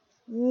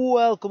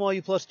Welcome, all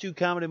you Plus Two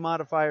Comedy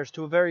modifiers,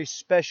 to a very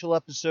special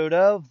episode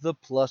of the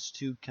Plus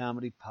Two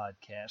Comedy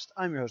Podcast.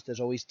 I'm your host, as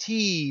always,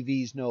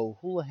 TV's Noah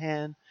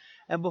Houlihan.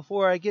 And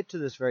before I get to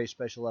this very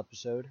special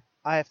episode,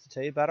 I have to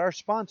tell you about our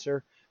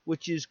sponsor,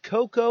 which is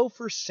Coco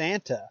for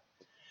Santa.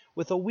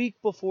 With a week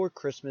before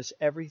Christmas,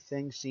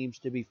 everything seems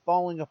to be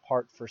falling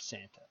apart for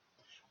Santa.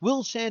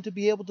 Will Santa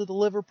be able to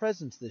deliver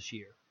presents this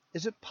year?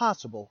 Is it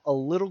possible a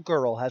little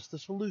girl has the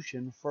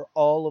solution for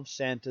all of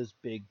Santa's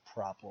big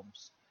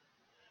problems?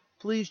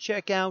 Please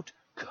check out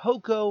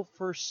Coco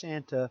for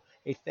Santa,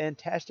 a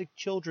fantastic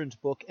children's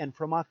book, and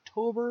from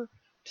October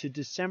to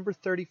December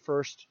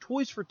 31st,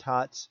 Toys for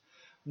Tots,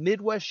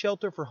 Midwest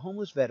Shelter for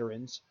Homeless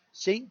Veterans,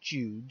 St.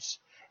 Jude's,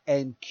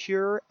 and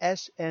Cure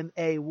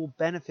SMA will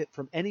benefit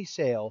from any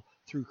sale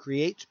through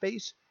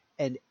CreateSpace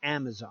and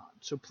Amazon.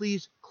 So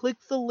please click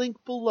the link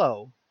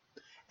below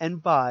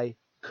and buy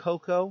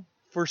Coco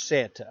for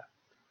Santa.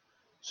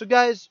 So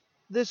guys,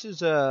 this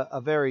is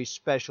a very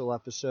special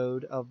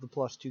episode of the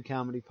Plus Two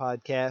Comedy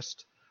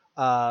Podcast.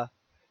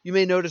 You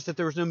may notice that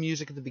there was no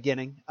music at the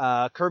beginning.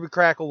 Kirby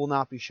Crackle will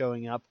not be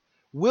showing up.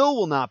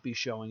 Will not be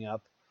showing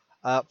up.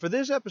 For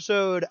this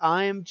episode,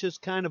 I'm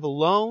just kind of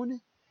alone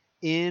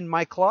in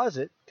my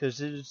closet because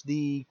it is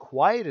the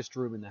quietest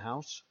room in the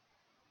house.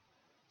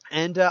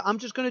 And I'm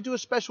just going to do a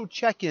special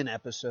check-in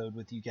episode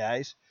with you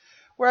guys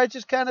where I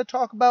just kind of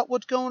talk about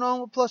what's going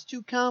on with Plus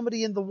Two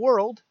Comedy in the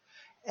world.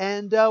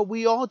 And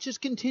we all just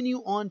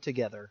continue on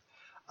together.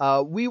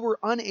 We were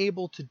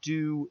unable to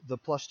do the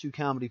Plus Two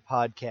Comedy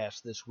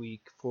Podcast this week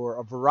for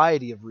a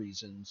variety of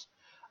reasons.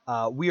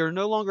 We are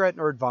no longer at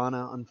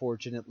Nerdvana,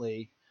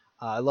 unfortunately.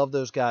 I love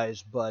those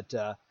guys, but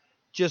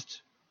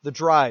just the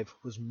drive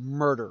was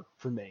murder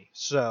for me.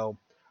 So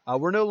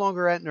we're no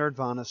longer at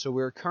Nerdvana, so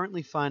we're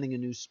currently finding a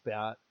new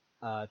spot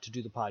to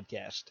do the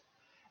podcast.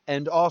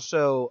 And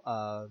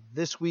also,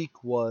 this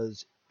week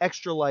was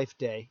Extra Life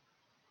Day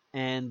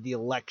and the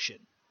election.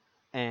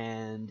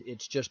 And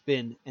it's just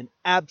been an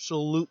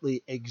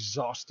absolutely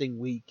exhausting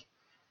week.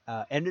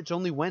 And it's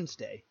only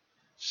Wednesday.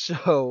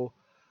 So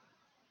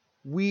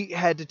we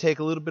had to take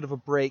a little bit of a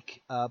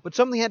break. But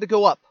something had to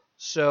go up.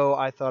 So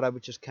I thought I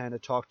would just kind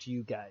of talk to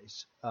you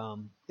guys.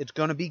 It's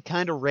going to be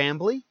kind of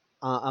rambly.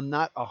 I'm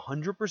not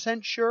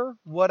 100% sure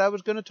what I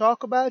was going to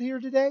talk about here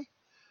today.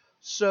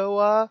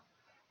 So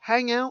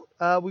hang out.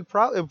 It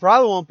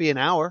probably won't be an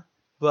hour.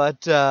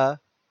 But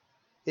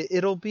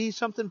it'll be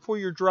something for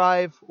your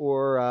drive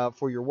or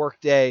for your work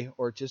day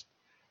or just,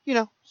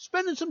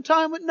 spending some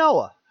time with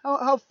Noah.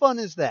 How fun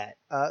is that?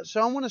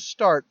 So I want to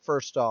start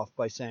first off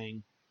by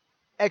saying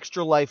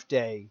Extra Life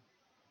Day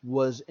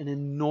was an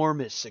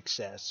enormous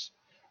success.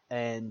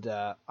 And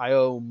I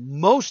owe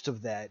most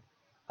of that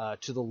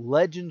to the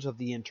legends of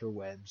the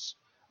interwebs.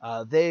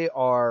 They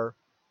are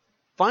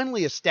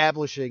finally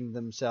establishing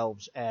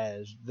themselves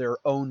as their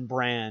own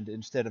brand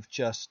instead of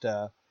just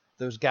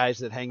those guys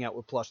that hang out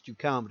with Plus Two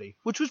Comedy,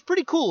 which was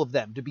pretty cool of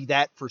them to be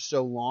that for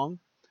so long.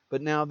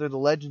 But now they're the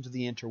legends of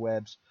the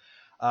interwebs.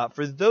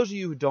 For those of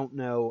you who don't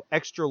know,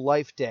 Extra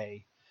Life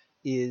Day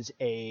is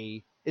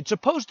it's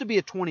supposed to be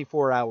a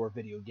 24-hour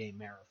video game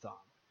marathon.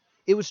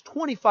 It was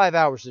 25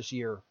 hours this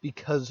year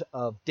because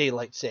of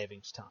daylight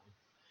savings time.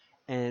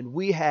 And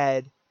we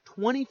had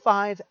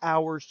 25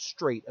 hours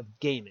straight of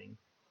gaming,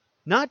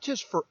 not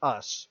just for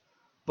us,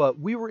 but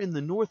we were in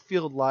the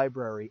Northfield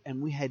Library,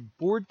 and we had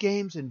board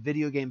games and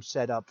video games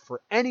set up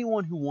for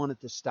anyone who wanted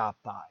to stop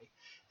by.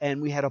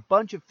 And we had a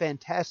bunch of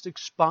fantastic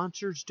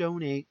sponsors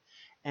donate,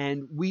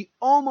 and we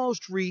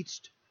almost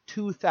reached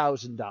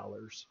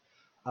 $2,000.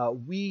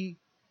 We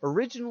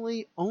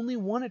originally only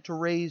wanted to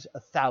raise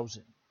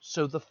 $1,000.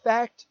 So the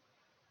fact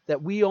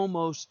that we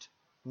almost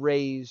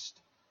raised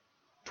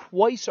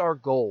twice our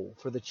goal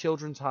for the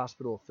Children's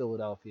Hospital of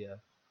Philadelphia,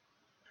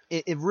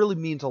 it really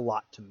means a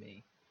lot to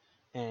me.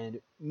 And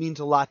it means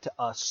a lot to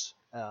us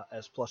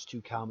as Plus Two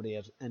Comedy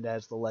and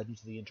as the legends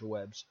of the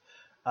interwebs.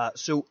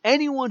 So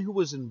anyone who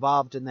was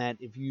involved in that,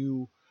 if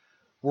you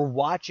were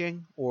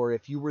watching or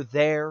if you were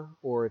there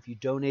or if you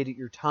donated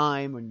your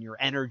time and your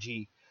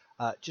energy,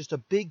 just a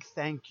big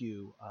thank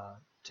you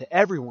to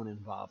everyone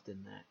involved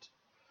in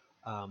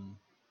that.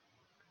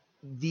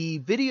 The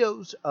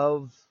videos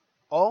of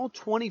all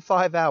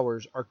 25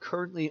 hours are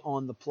currently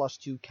on the Plus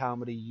Two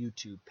Comedy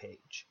YouTube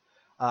page.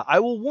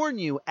 I will warn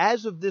you,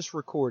 as of this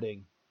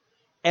recording,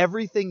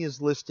 everything is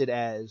listed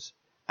as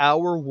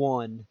Hour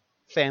 1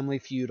 Family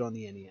Feud on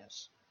the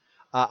NES.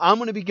 I'm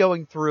going to be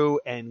going through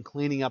and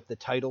cleaning up the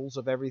titles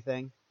of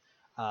everything,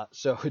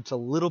 so it's a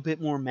little bit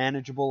more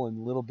manageable and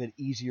a little bit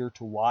easier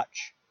to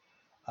watch.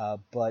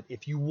 But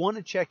if you want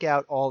to check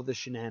out all the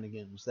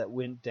shenanigans that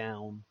went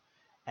down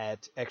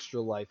at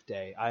Extra Life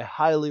Day, I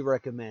highly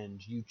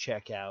recommend you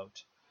check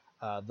out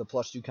the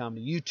Plus Two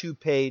Comedy YouTube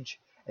page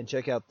and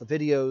check out the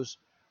videos.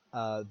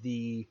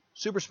 The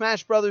Super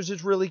Smash Brothers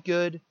is really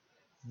good.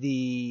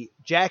 The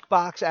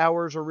Jackbox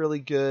hours are really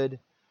good.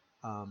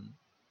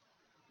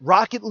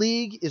 Rocket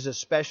League is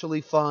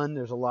especially fun.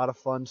 There's a lot of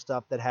fun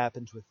stuff that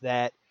happens with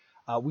that.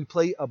 We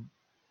play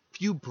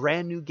few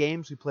brand new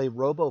games. We play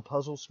Robo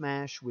Puzzle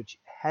Smash, which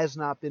has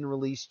not been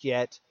released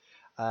yet.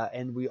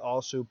 And we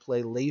also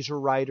play Laser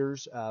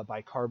Riders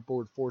by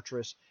Cardboard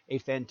Fortress, a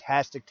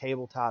fantastic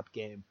tabletop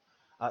game.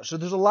 So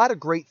there's a lot of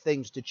great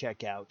things to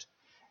check out.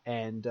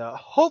 And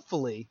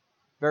hopefully,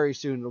 very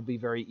soon, it'll be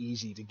very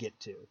easy to get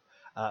to.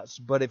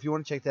 But if you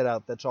want to check that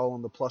out, that's all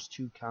on the Plus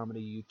Two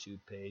Comedy YouTube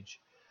page.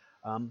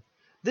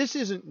 This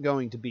isn't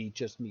going to be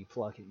just me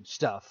plugging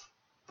stuff,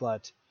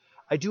 but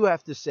I do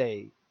have to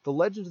say, the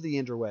Legends of the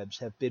Interwebs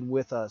have been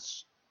with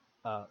us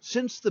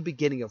since the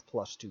beginning of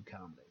Plus Two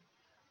Comedy.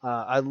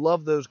 I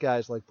love those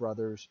guys like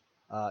brothers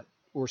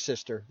or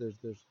sister.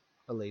 There's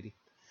a lady,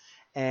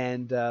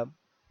 and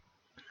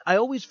I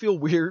always feel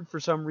weird for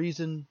some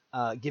reason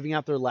giving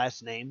out their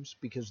last names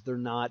because they're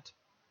not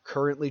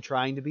currently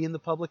trying to be in the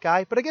public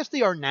eye. But I guess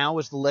they are now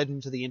as the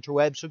Legends of the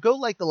Interwebs. So go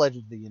like the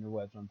Legends of the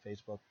Interwebs on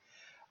Facebook.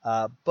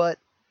 But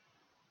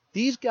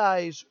these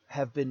guys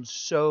have been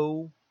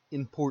so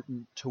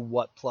important to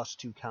what Plus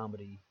Two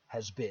Comedy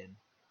has been.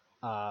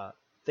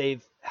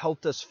 They've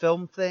helped us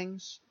film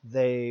things.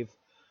 They've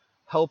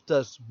helped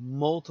us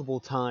multiple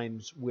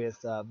times with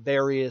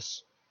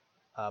various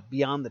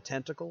Beyond the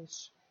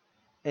Tentacles.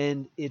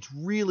 And it's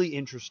really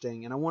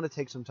interesting, and I want to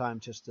take some time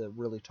just to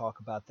really talk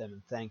about them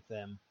and thank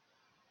them.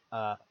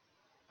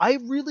 I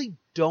really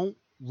don't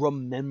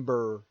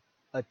remember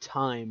a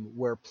time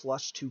where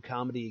Plus Two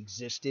Comedy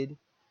existed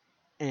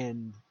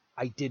and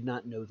I did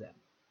not know them.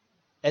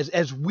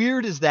 As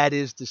weird as that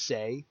is to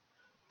say,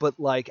 but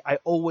like I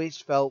always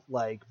felt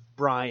like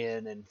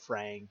Brian and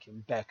Frank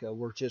and Becca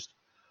were just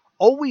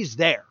always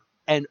there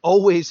and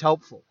always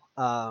helpful.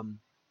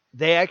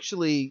 They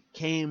actually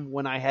came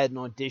when I had an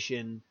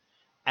audition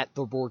at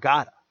the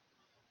Borgata.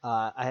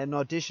 I had an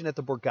audition at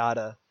the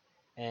Borgata,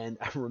 and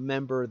I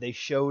remember they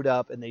showed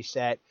up and they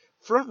sat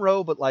front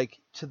row, but like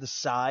to the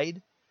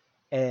side.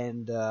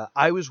 And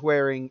I was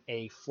wearing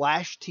a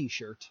Flash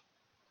t-shirt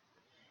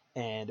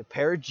and a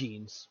pair of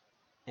jeans.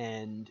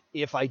 And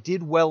if I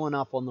did well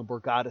enough on the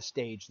Borgata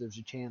stage, there's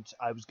a chance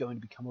I was going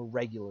to become a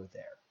regular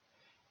there.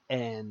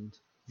 And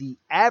the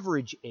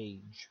average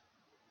age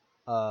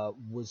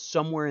was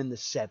somewhere in the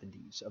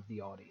 70s of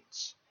the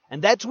audience.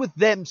 And that's with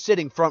them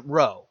sitting front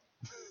row.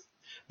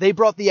 They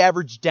brought the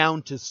average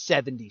down to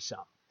 70-some.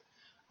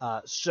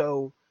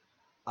 So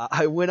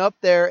I went up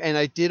there and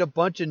I did a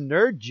bunch of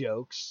nerd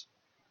jokes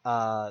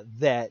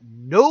that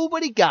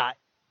nobody got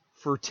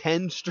for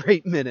 10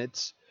 straight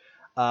minutes.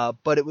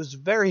 But it was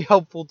very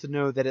helpful to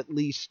know that at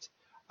least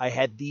I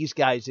had these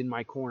guys in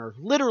my corner,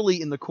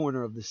 literally in the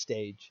corner of the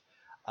stage,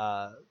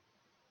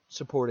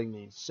 supporting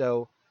me.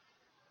 So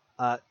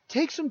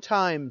take some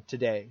time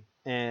today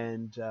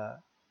and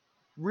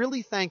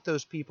really thank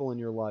those people in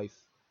your life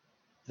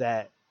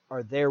that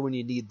are there when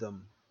you need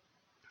them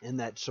and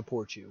that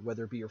support you,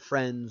 whether it be your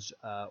friends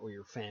or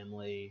your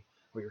family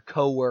or your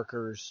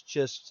coworkers.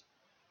 Just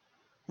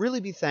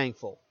really be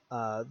thankful.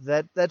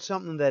 That's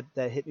something that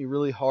hit me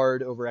really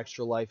hard over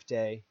Extra Life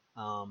Day.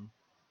 You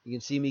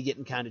can see me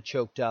getting kind of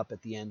choked up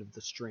at the end of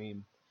the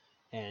stream,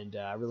 and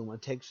I really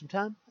want to take some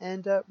time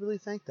and really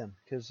thank them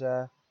because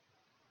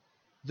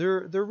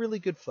they're really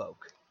good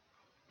folk.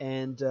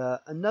 And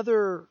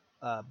another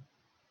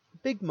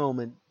big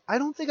moment. I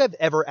don't think I've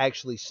ever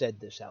actually said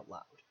this out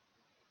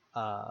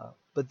loud,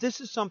 but this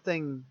is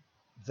something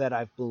that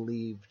I've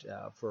believed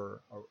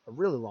for a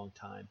really long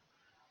time.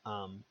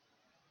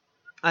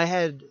 I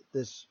had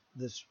this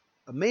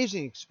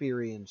amazing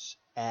experience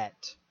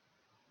at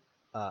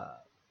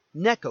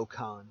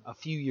NekoCon a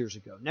few years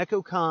ago.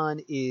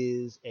 NekoCon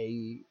is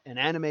an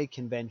anime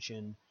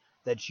convention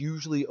that's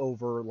usually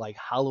over like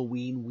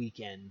Halloween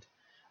weekend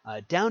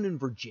down in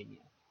Virginia.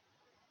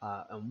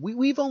 And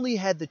we've only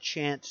had the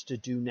chance to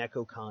do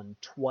NekoCon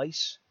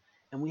twice,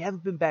 and we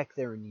haven't been back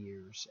there in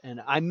years.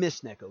 And I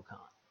miss NekoCon.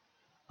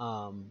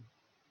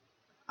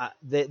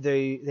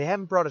 They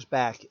haven't brought us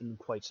back in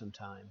quite some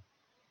time.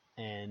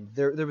 And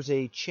there was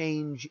a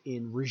change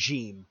in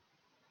regime.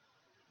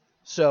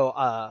 So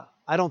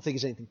I don't think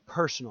it's anything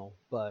personal,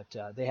 but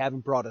they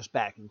haven't brought us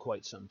back in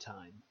quite some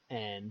time.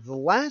 And the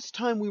last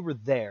time we were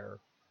there,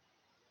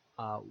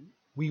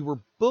 we were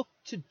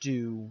booked to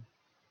do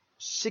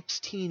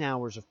 16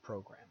 hours of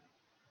programming.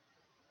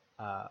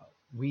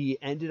 We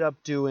ended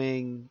up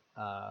doing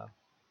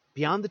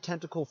Beyond the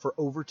Tentacle for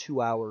over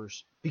 2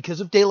 hours because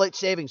of Daylight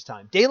Savings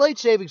Time. Daylight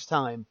Savings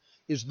Time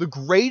is the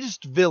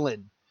greatest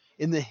villain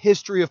in the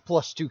history of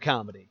Plus Two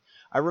Comedy.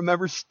 I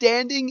remember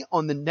standing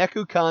on the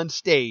NekoCon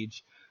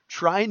stage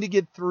trying to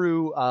get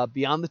through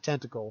Beyond the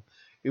Tentacle.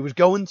 It was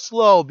going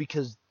slow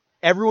because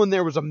everyone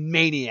there was a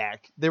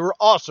maniac. They were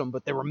awesome,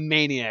 but they were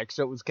maniacs,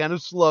 so it was kind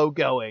of slow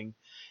going.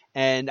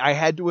 And I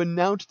had to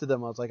announce to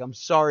them, I was like, I'm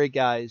sorry,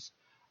 guys.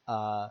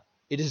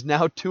 It is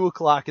now 2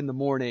 o'clock in the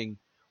morning.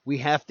 We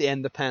have to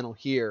end the panel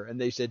here. And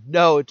they said,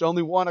 no, it's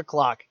only 1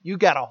 o'clock. You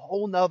got a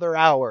whole nother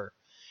hour.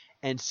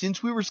 And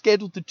since we were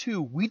scheduled to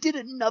 2, we did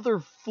another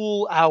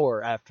full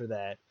hour after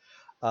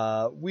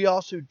that. We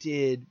also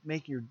did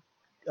Make Your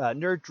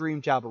Nerd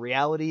Dream Job a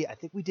Reality. I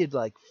think we did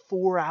like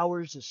 4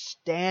 hours of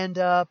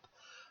stand-up.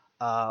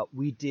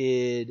 We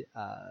did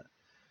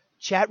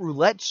Chat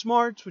Roulette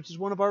Smarts, which is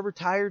one of our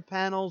retired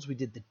panels. We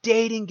did the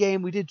dating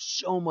game. We did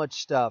so much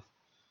stuff.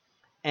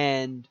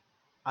 And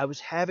I was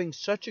having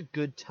such a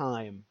good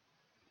time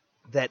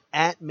that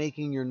at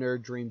Making Your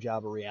Nerd Dream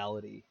Job a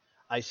Reality,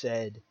 I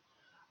said,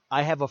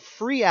 I have a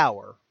free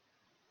hour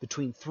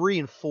between 3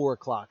 and 4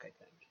 o'clock, I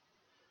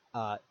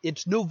think.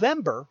 It's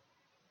November,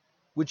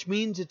 which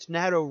means it's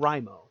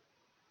NaNoWriMo.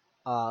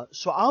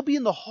 So I'll be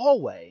in the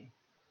hallway,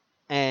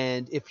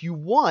 and if you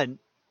want,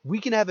 we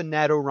can have a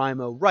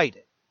NaNoWriMo write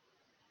it.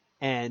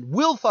 And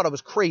Will thought I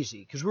was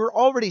crazy because we were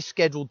already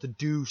scheduled to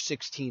do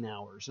 16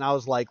 hours. And I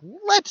was like,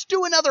 let's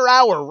do another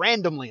hour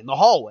randomly in the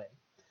hallway.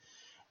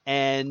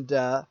 And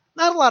not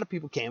a lot of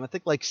people came. I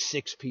think like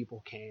 6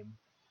 people came.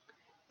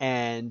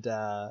 And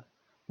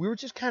we were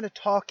just kind of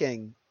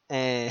talking.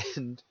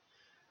 And,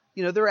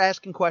 you know, they were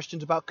asking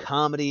questions about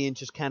comedy and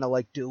just kind of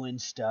like doing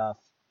stuff.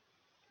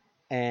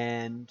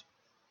 And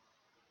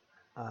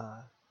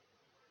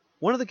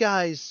one of the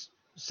guys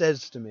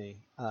says to me,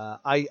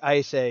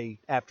 I say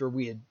after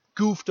we had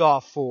goofed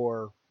off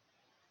for,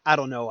 I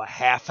don't know, a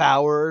half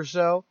hour or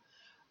so,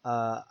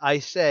 I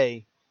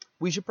say,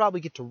 we should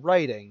probably get to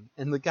writing.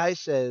 And the guy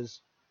says,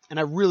 and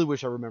I really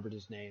wish I remembered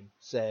his name,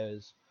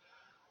 says,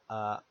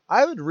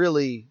 I would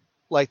really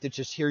like to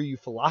just hear you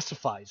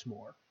philosophize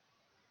more.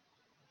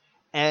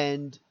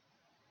 And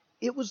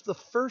it was the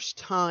first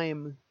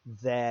time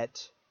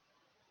that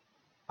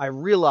I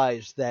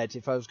realized that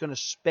if I was going to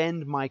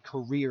spend my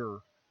career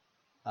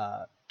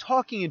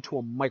talking into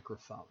a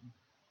microphone,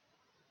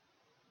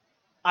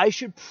 I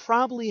should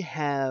probably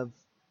have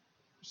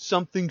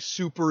something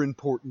super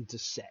important to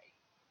say.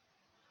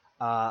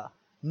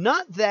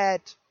 Not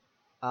that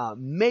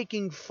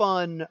making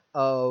fun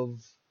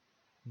of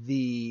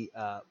the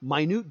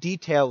minute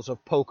details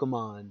of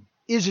Pokemon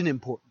isn't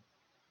important.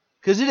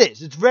 Because it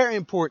is. It's very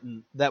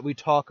important that we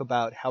talk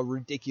about how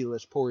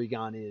ridiculous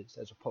Porygon is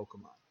as a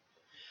Pokemon.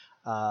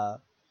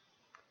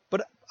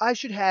 But I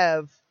should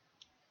have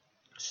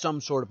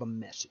some sort of a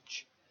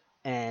message.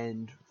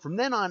 And from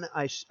then on,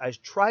 I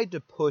tried to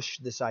push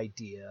this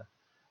idea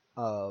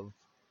of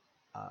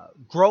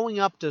growing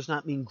up does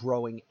not mean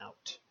growing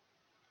out.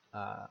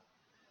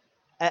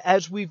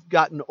 As we've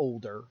gotten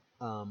older,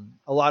 a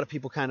lot of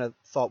people kind of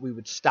thought we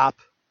would stop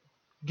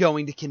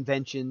going to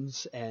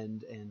conventions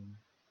and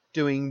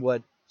doing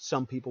what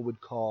some people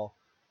would call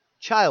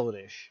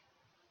childish.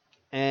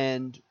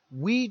 And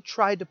we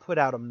tried to put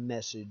out a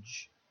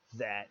message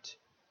that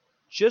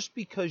just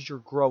because you're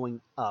growing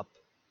up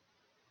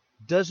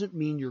doesn't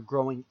mean you're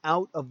growing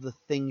out of the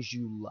things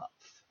you love.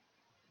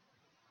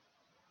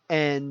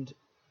 And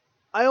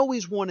I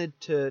always wanted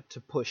to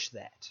push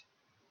that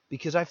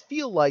because I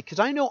feel like, because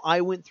I know I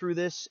went through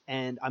this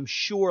and I'm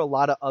sure a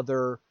lot of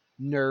other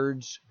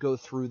nerds go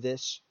through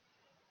this,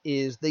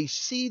 is they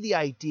see the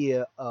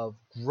idea of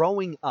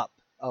growing up,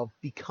 of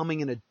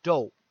becoming an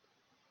adult,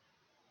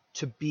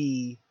 to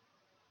be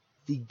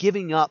the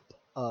giving up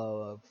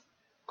of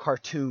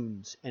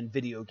cartoons and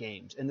video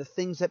games and the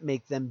things that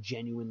make them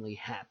genuinely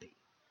happy.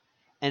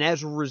 And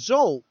as a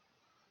result,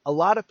 a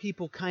lot of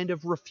people kind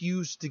of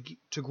refuse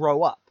to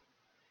grow up.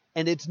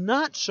 And it's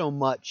not so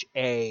much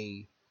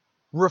a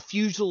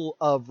refusal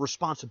of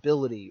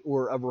responsibility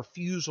or a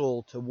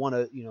refusal to want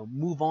to,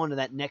 move on to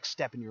that next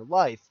step in your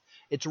life.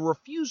 It's a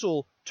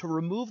refusal to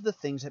remove the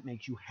things that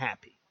make you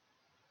happy.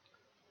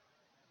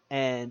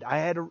 And I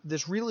had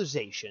this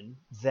realization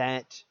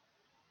that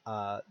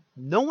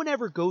no one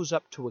ever goes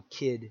up to a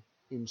kid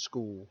in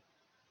school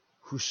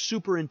who's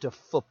super into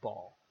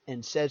football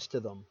and says to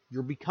them,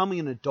 you're becoming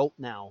an adult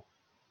now,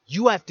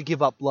 you have to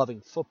give up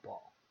loving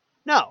football.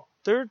 No,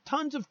 there are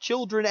tons of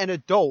children and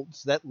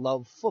adults that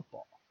love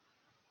football.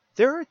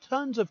 There are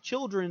tons of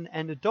children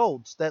and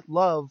adults that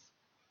love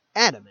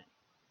anime,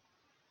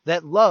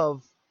 that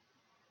love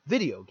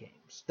video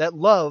games, that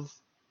love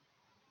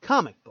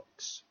comic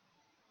books.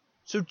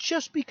 So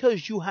just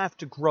because you have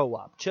to grow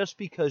up, just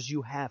because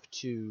you have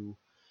to,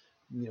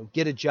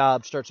 get a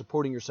job, start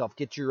supporting yourself,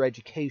 get your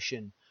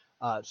education,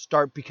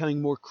 start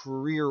becoming more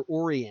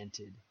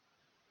career-oriented,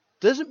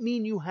 doesn't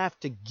mean you have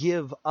to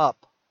give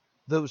up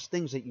those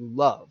things that you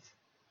love.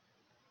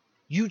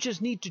 You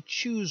just need to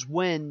choose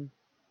when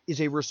is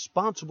a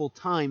responsible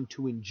time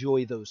to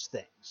enjoy those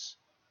things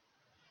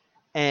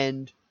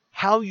and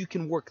how you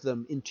can work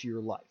them into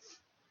your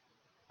life.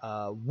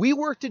 We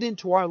worked it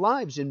into our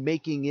lives in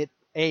making it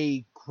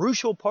a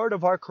crucial part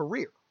of our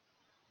career.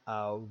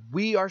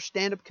 We are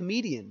stand-up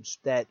comedians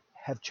that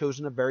have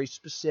chosen a very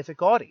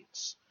specific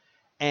audience.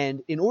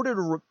 And in order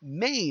to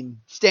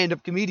remain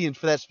stand-up comedians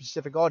for that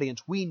specific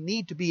audience, we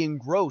need to be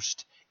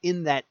engrossed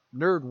in that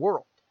nerd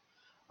world.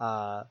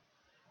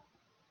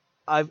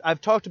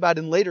 I've talked about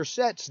in later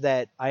sets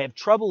that I have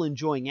trouble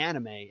enjoying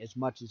anime as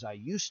much as I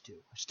used to.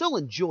 I still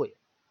enjoy it.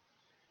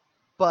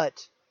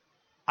 But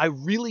I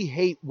really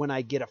hate when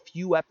I get a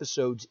few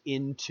episodes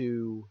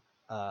into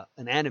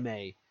an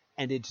anime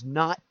and it's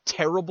not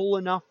terrible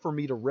enough for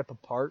me to rip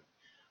apart,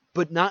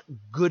 but not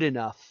good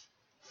enough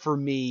for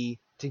me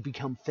to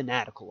become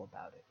fanatical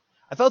about it.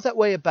 I felt that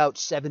way about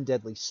Seven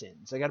Deadly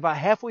Sins. I got about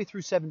halfway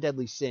through Seven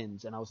Deadly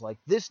Sins, and I was like,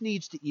 this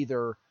needs to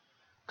either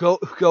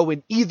go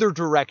in either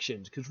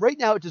direction, because right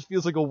now it just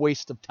feels like a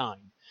waste of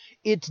time.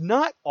 It's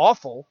not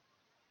awful,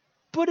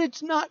 but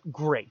it's not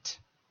great.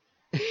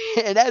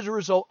 And as a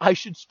result, I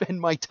should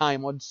spend my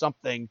time on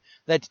something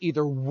that's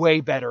either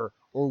way better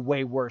or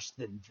way worse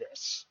than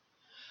this.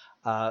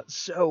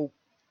 So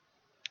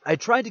I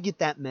tried to get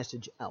that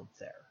message out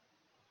there.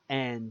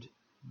 And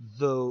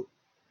the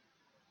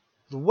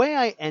way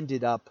I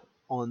ended up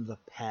on the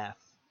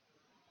path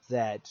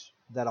that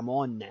I'm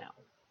on now,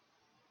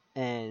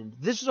 and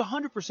this is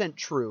 100%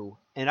 true,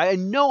 and I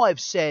know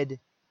I've said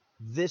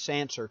this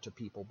answer to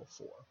people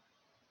before,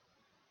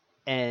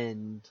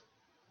 and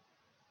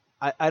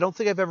I don't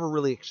think I've ever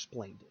really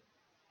explained it.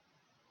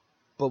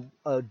 But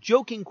a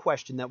joking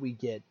question that we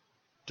get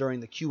during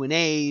the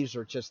Q&As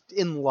or just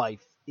in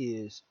life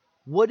is,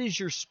 what is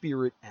your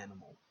spirit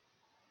animal?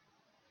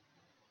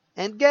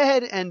 And go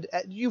ahead and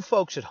you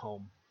folks at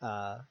home,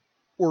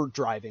 or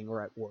driving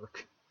or at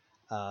work,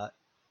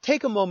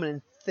 take a moment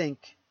and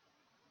think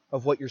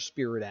of what your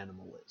spirit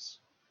animal is.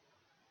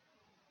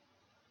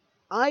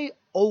 I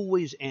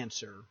always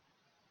answer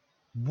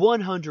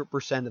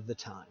 100% of the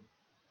time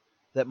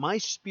that my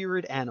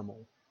spirit animal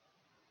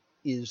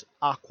is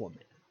Aquaman.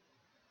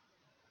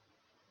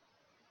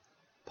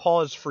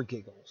 Pause for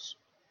giggles.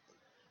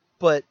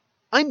 But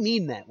I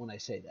mean that when I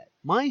say that.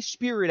 My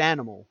spirit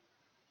animal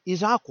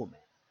is Aquaman.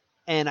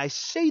 And I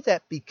say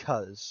that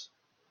because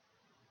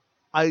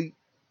I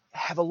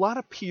have a lot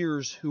of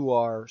peers who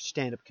are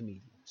stand-up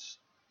comedians,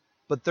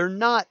 but they're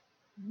not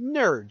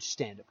nerd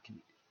stand-up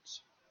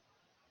comedians.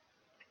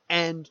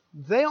 And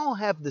they all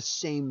have the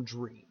same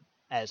dream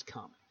as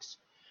comics,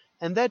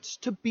 and that's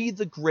to be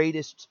the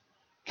greatest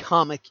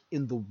comic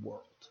in the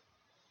world.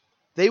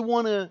 They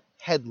want to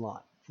headline.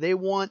 They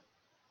want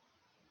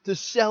to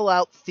sell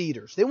out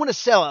theaters. They want to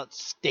sell out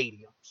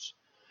stadiums.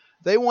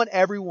 They want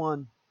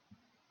everyone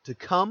to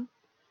come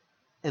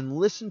and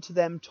listen to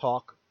them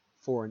talk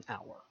for an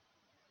hour.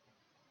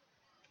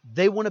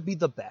 They want to be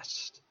the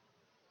best.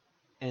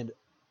 And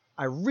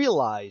I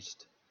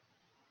realized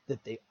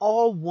that they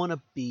all want to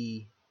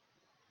be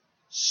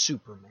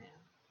Superman.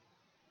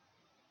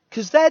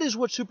 Because that is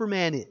what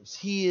Superman is.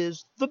 He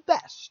is the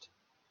best.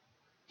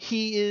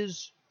 He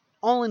is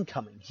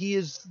all-incoming. He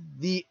is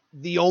the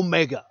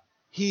Omega.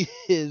 He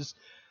is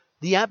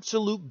the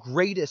absolute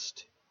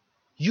greatest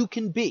you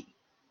can be.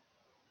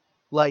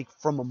 Like,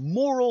 from a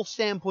moral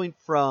standpoint,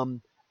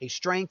 from a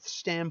strength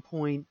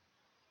standpoint,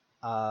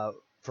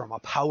 from a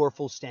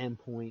powerful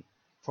standpoint,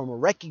 from a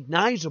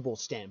recognizable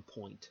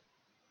standpoint,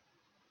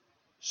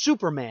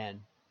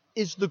 Superman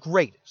is the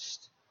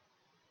greatest.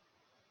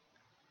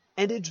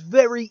 And it's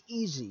very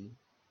easy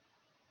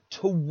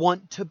to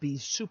want to be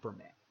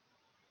Superman.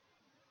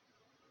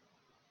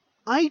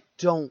 I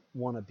don't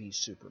want to be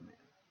Superman.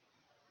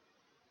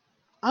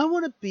 I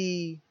want to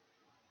be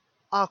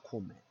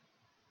Aquaman.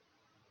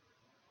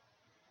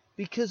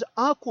 Because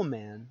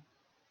Aquaman,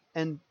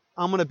 and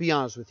I'm going to be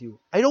honest with you,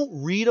 I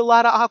don't read a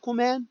lot of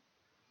Aquaman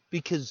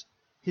because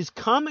his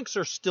comics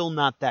are still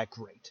not that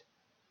great.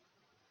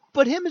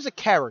 But him as a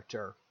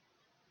character,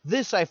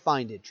 this I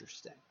find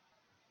interesting.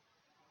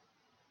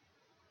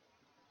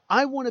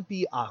 I want to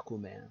be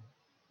Aquaman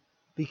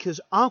because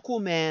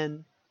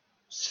Aquaman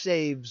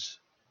saves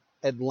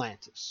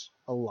Atlantis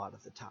a lot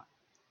of the time.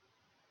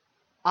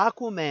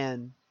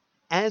 Aquaman,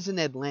 as an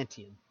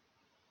Atlantean,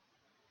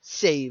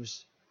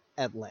 saves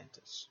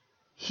Atlantis.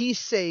 He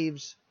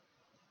saves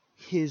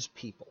his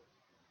people.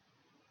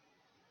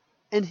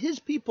 And his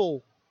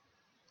people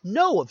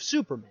know of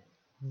Superman.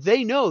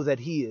 They know that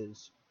he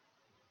is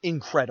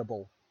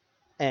incredible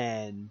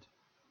and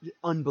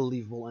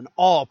unbelievable and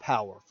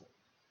all-powerful.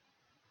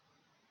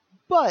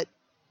 But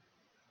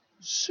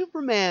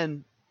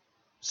Superman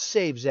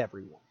saves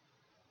everyone.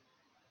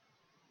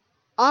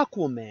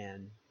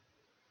 Aquaman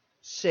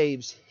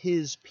saves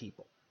his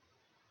people.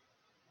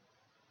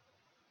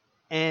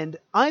 And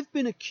I've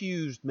been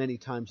accused many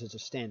times as a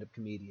stand-up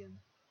comedian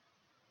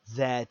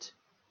that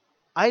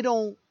I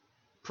don't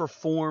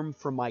perform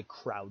for my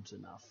crowds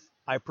enough.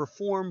 I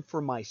perform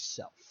for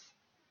myself.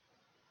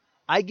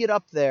 I get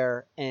up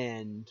there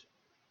and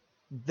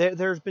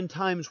there's been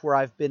times where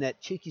I've been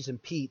at Chickies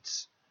and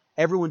Pete's,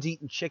 everyone's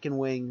eating chicken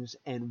wings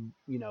and,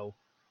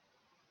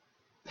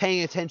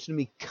 paying attention to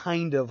me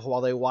kind of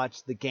while they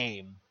watch the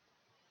game.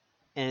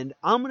 And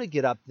I'm going to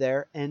get up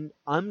there and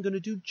I'm going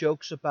to do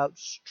jokes about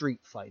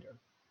Street Fighter.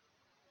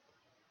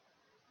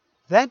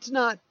 That's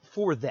not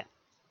for them.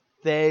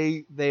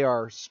 They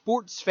are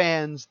sports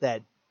fans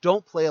that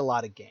don't play a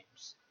lot of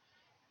games.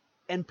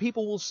 And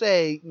people will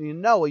say,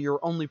 Noah, you're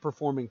only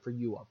performing for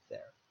you up there.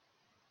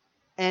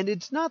 And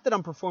it's not that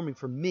I'm performing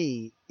for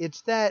me.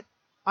 It's that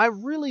I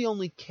really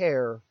only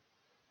care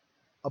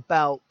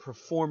about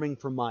performing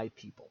for my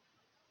people.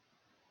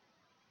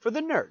 For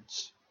the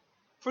nerds.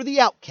 For the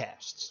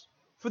outcasts.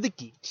 For the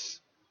geeks.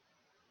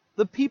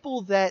 The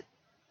people that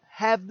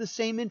have the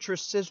same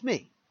interests as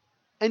me.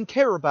 And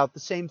care about the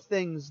same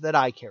things that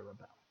I care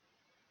about.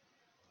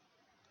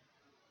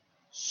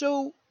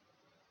 So,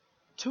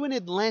 to an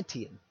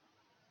Atlantean,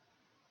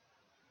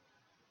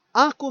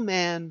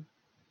 Aquaman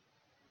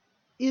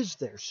is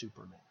their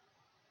Superman.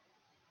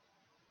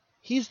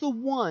 He's the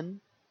one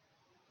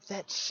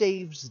that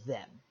saves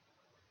them.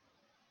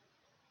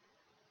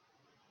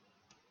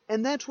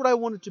 And that's what I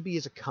want it to be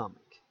as a comic.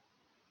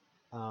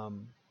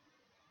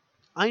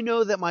 I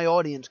know that my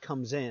audience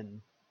comes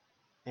in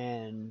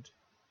and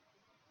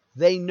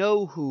they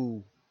know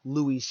who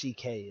Louis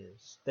C.K.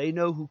 is. They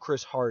know who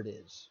Chris Hart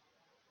is.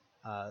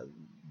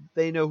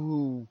 They know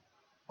who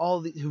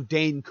who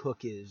Dane Cook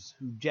is,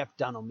 who Jeff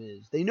Dunham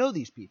is. They know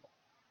these people.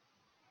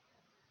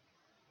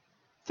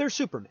 They're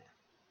Superman.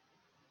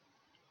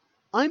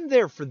 I'm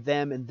there for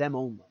them and them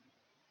only.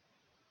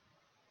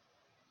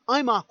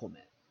 I'm Aquaman.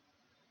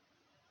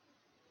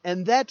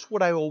 And that's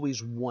what I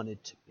always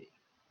wanted to be.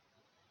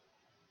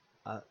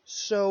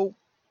 So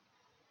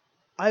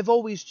I've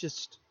always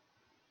just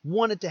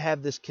wanted to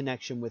have this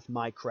connection with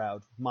my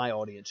crowd, my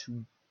audience,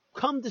 who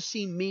come to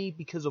see me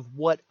because of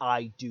what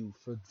I do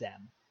for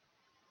them.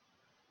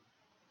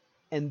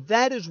 And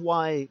that is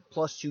why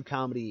Plus Two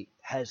Comedy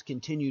has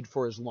continued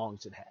for as long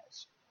as it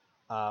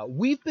has.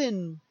 We've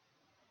been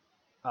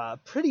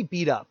pretty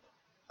beat up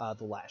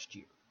the last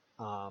year.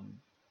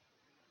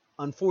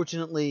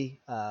 Unfortunately,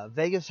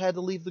 Vegas had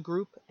to leave the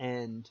group,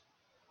 and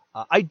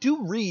I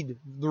do read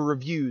the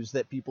reviews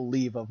that people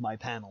leave of my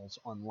panels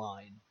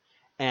online.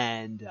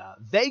 And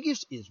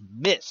Vegas is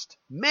missed.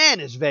 Man,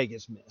 is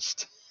Vegas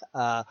missed.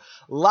 A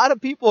lot of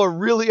people are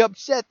really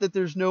upset that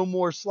there's no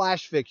more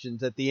Slash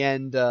fictions at the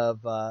end of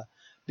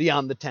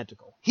Beyond the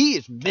Tentacle. He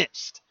is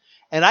missed.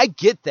 And I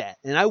get that.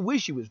 And I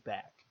wish he was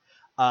back.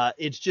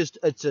 It's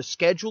a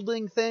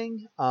scheduling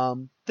thing.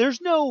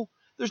 There's no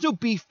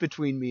beef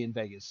between me and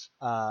Vegas.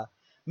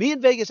 Me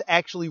and Vegas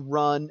actually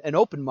run an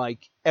open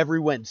mic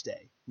every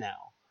Wednesday now.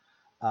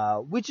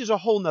 Which is a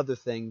whole nother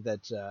thing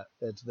that's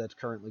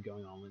currently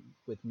going on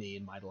with me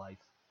in my life.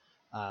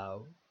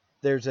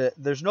 There's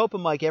an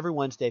open mic every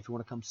Wednesday if you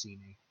want to come see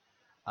me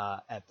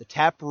at the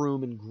Tap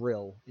Room and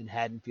Grill in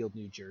Haddonfield,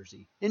 New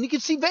Jersey, and you can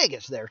see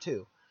Vegas there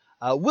too.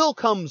 Will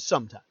comes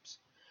sometimes,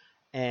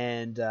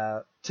 and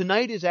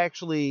tonight is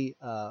actually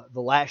the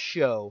last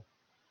show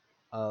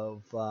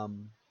of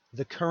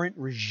the current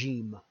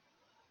regime.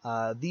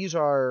 These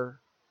are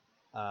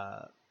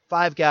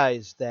 5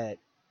 guys that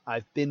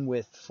I've been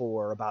with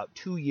for about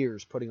 2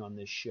 years putting on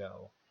this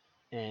show.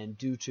 And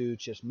due to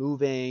just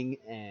moving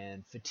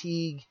and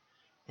fatigue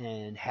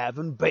and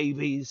having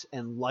babies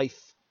and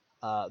life,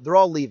 they're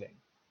all leaving.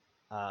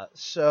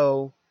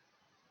 So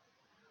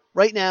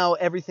right now,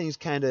 everything's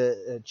kind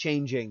of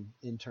changing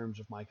in terms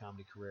of my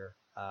comedy career.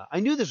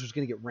 I knew this was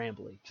going to get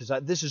rambly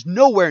because this is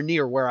nowhere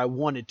near where I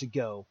wanted to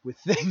go with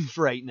things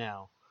right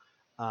now.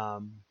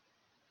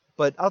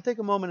 But I'll take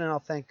a moment and I'll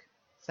thank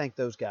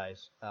those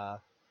guys.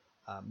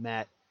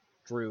 Matt,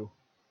 Drew,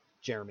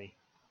 Jeremy,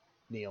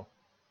 Neil,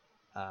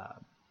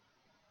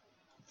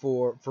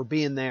 for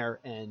being there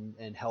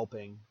and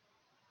helping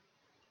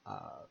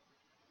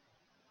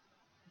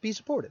be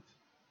supportive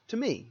to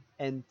me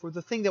and for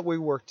the thing that we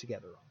work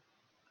together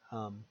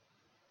on.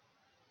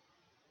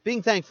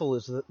 Being thankful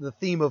is the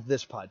theme of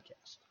this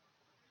podcast.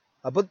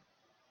 But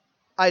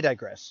I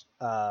digress.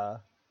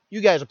 You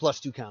guys are Plus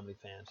Two Comedy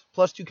fans.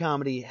 Plus Two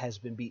Comedy has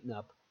been beaten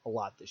up a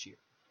lot this year.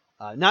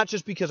 Not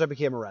just because I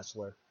became a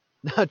wrestler.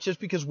 Not just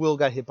because Will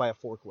got hit by a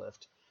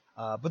forklift,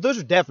 but those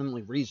are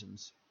definitely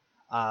reasons.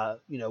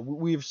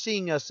 We're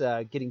seeing us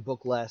getting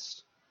booked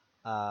less.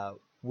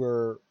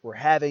 We're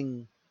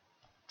having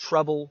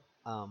trouble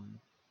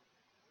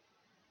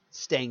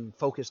staying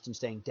focused and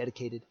staying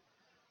dedicated.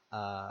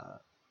 And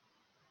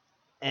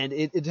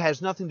it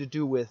has nothing to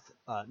do with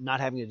not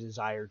having a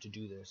desire to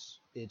do this.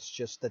 It's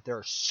just that there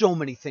are so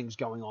many things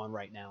going on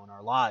right now in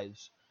our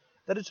lives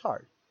that it's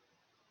hard.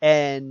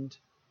 And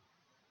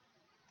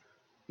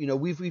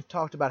we've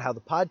talked about how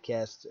the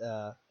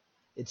podcast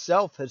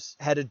itself has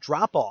had a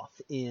drop off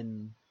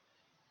in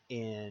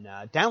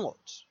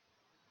downloads,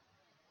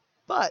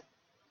 but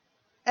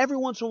every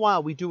once in a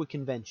while we do a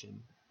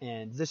convention,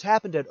 and this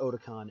happened at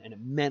Otakon, and it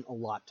meant a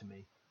lot to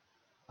me.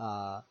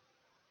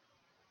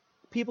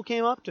 People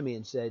came up to me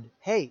and said,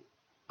 "Hey,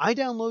 I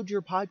download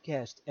your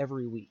podcast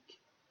every week,"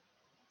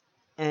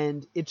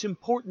 and it's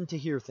important to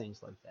hear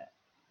things like that.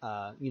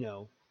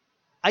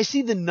 I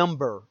see the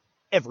number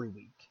every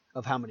week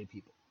of how many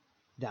people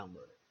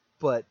download it,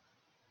 but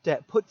to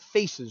put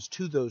faces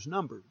to those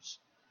numbers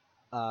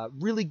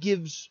really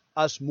gives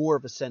us more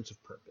of a sense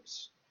of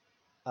purpose.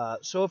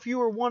 So if you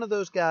were one of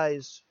those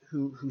guys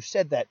who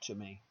said that to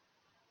me,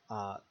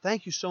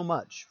 thank you so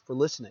much for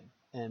listening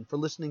and for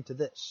listening to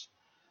this.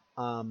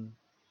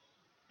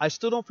 I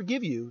still don't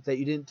forgive you that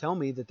you didn't tell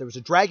me that there was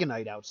a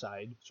Dragonite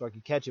outside so I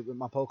could catch it with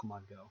my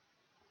Pokemon Go.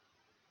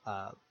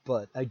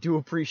 But I do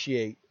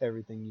appreciate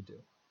everything you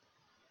do.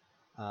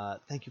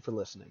 Thank you for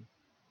listening.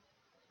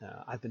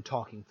 I've been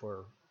talking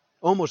for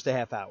almost a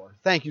half hour.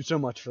 Thank you so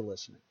much for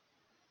listening.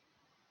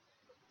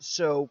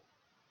 So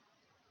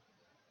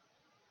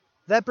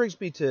that brings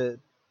me to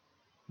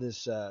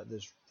this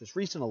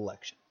recent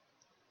election.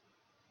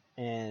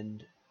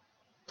 And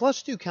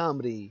Plus Two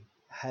Comedy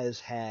has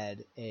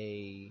had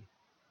a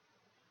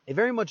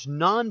very much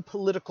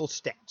non-political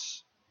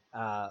stance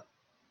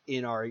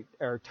in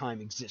our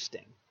time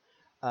existing.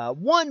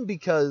 One,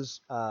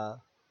 because our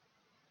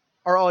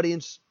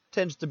audience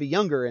tends to be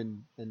younger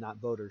and not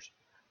voters.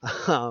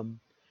 Um,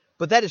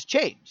 but that has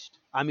changed.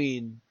 I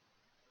mean,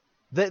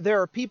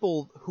 there are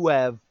people who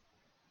have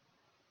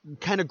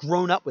kind of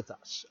grown up with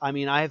us. I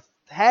mean, I've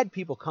had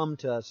people come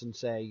to us and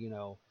say,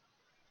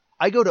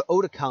 I go to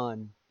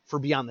Otakon for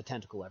Beyond the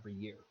Tentacle every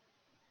year.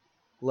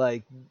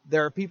 Like,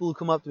 there are people who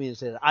come up to me and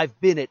say, I've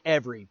been at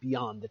every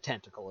Beyond the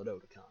Tentacle at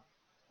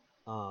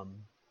Otakon.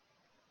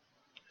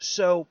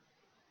 So,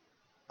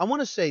 I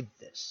want to say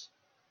this.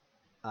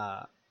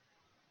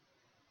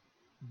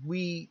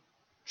 We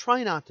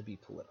try not to be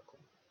political.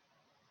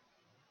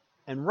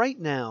 And right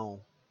now,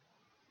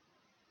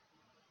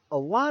 a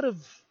lot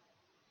of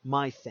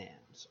my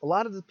fans, a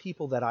lot of the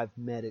people that I've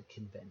met at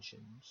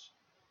conventions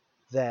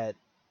that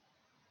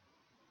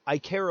I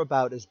care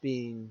about as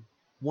being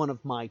one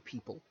of my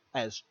people,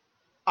 as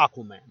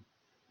Aquaman.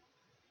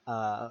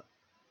 A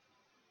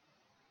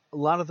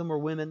lot of them are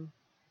women.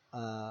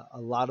 A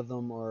lot of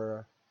them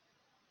are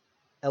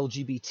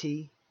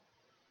LGBT.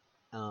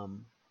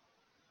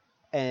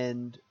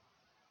 And,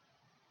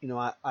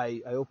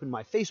 I opened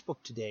my Facebook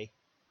today,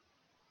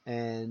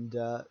 and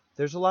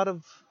there's a lot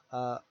of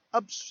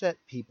upset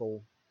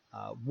people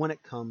when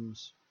it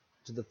comes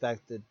to the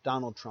fact that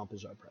Donald Trump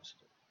is our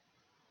president.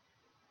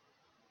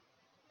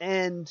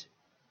 And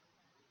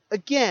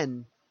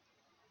again,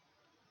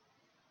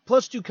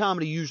 Plus Two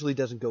Comedy usually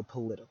doesn't go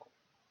political.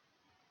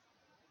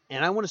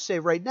 And I want to say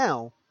right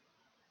now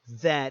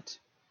that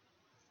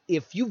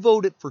if you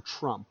voted for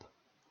Trump,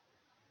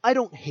 I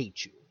don't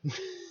hate you.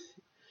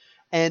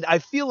 And I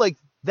feel like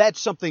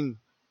that's something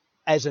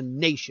as a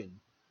nation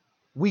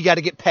we got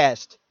to get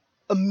past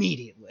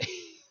immediately.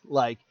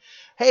 Like,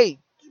 hey,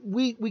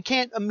 we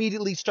can't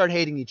immediately start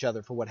hating each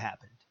other for what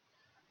happened.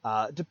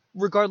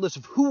 Regardless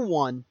of who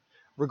won,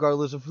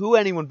 regardless of who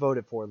anyone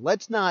voted for,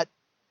 let's not,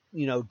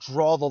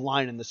 draw the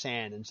line in the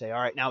sand and say, all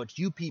right, now it's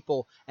you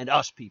people and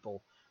us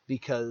people,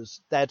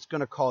 because that's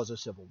going to cause a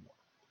civil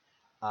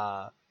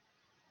war.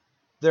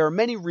 There are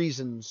many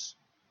reasons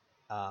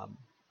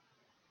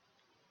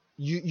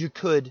you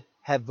could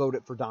have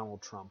voted for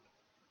Donald Trump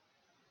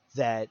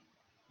that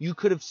you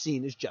could have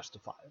seen as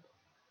justifiable.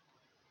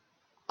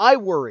 I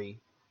worry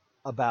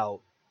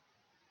about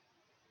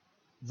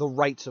the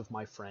rights of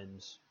my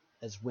friends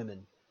as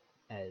women,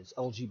 as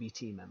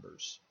LGBT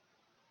members.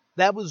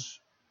 That was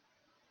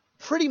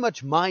pretty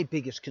much my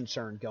biggest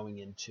concern going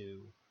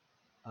into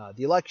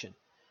the election.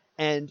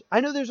 And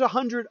I know there's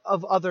 100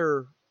 of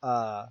other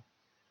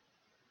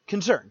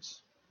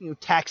concerns,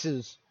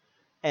 taxes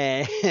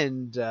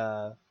and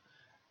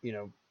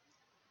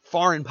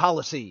foreign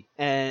policy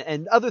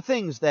and other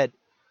things that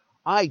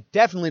I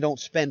definitely don't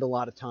spend a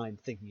lot of time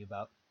thinking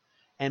about.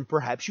 And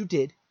perhaps you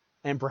did,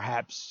 and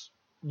perhaps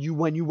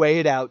when you weigh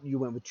it out, you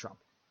went with Trump.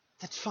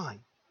 That's fine.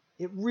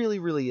 It really,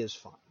 really is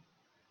fine.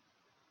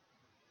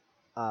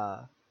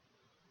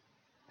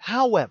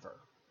 However,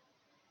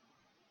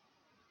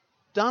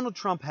 Donald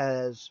Trump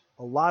has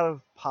a lot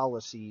of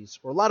policies,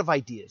 or a lot of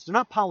ideas. They're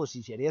not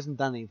policies yet. He hasn't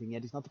done anything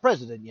yet. He's not the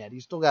president yet.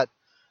 He's still got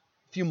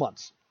a few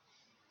months.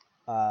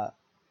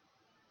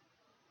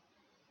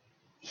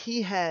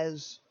 He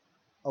has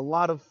a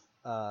lot of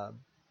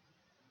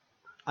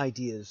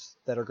ideas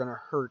that are going to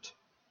hurt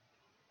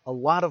a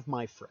lot of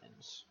my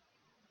friends.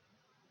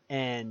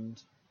 And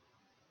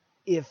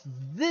if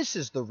this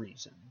is the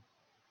reason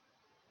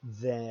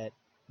that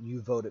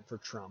you voted for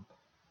Trump,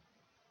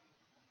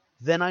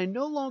 then I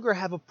no longer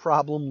have a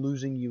problem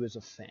losing you as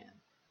a fan.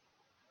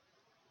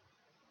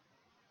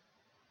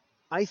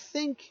 I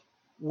think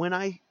when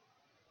I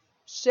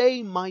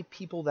say my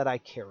people that I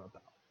care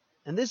about,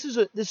 and this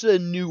is a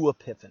new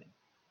epiphany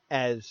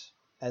as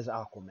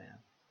Aquaman.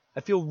 I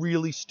feel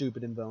really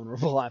stupid and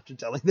vulnerable after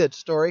telling that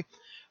story,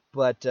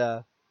 but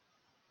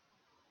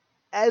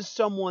as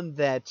someone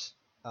that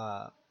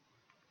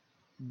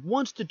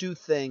wants to do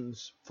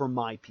things for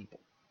my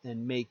people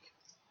and make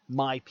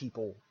my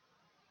people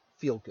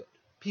feel good,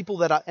 people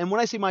that and when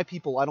I say my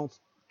people, I'm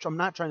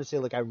not trying to say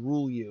like I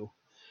rule you.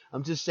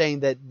 I'm just saying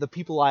that the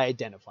people I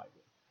identify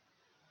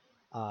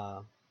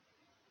with.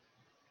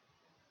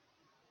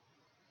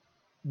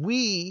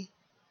 We,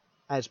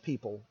 as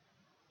people,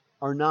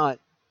 are not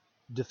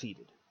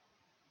defeated.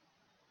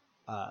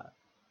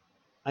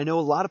 I know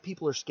a lot of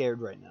people are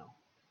scared right now.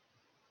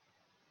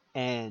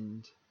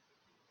 And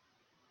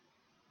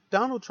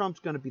Donald Trump's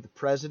going to be the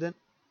president,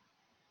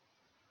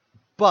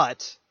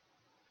 but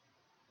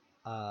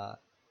that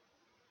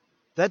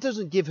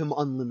doesn't give him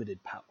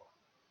unlimited power.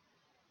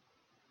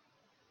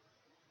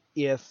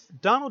 If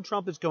Donald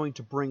Trump is going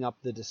to bring up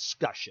the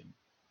discussion,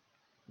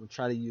 we'll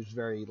try to use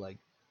very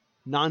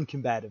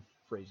non-combative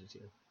phrases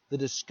here, the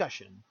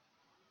discussion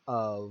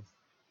of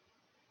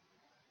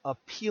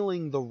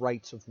appealing the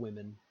rights of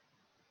women,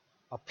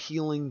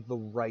 appealing the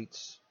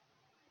rights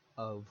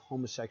of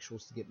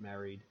homosexuals to get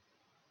married,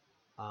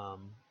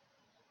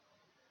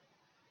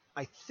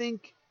 I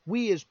think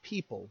we as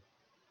people,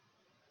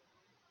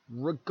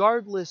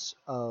 regardless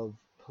of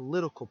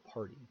political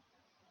party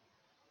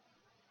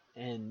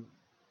and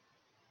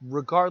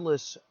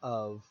regardless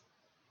of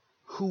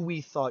who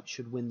we thought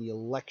should win the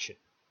election,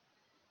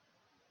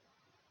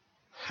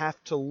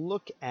 have to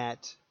look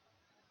at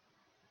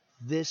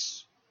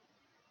this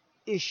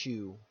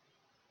issue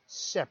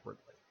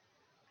separately.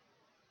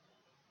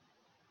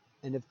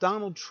 And if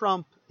Donald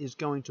Trump is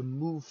going to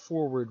move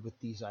forward with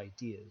these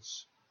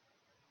ideas,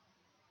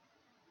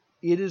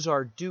 it is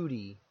our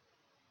duty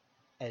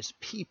as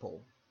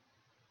people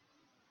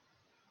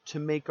to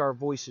make our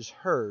voices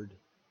heard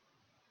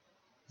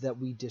that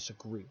we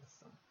disagree with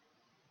them.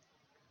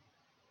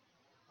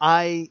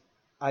 I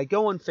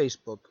go on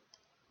Facebook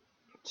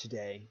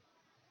today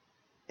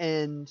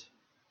and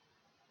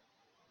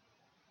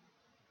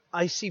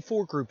I see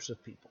four groups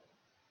of people.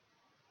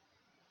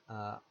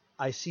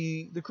 I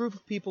see the group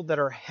of people that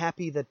are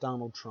happy that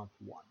Donald Trump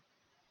won.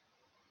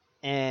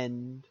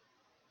 And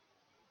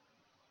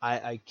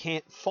I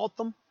can't fault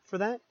them for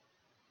that,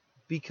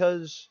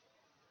 because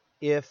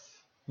if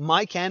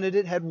my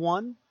candidate had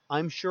won,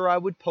 I'm sure I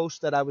would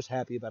post that I was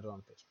happy about it on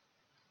Facebook.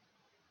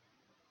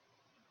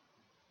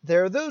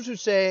 There are those who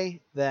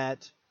say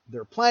that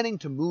they're planning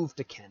to move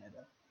to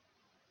Canada.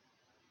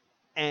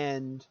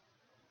 And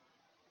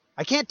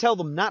I can't tell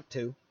them not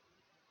to.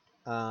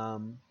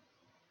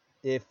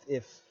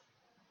 If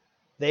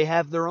they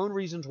have their own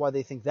reasons why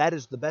they think that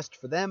is the best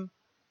for them,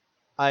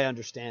 I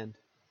understand.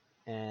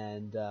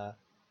 And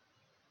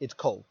it's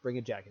cold. Bring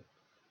a jacket.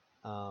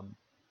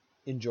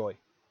 Enjoy.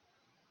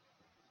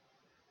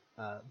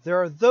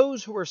 There are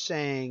those who are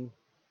saying,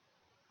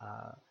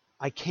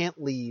 I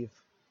can't leave.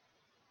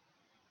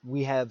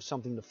 We have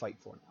something to fight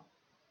for now.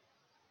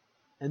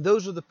 And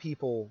those are the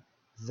people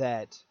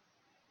that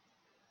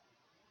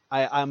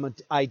I'm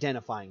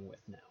identifying with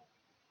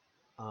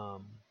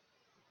now.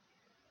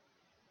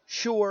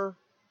 Sure,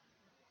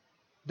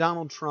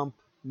 Donald Trump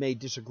may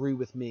disagree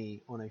with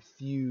me on a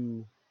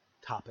few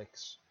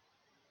topics.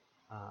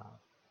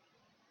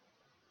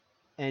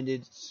 And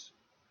it's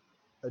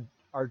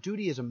our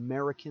duty as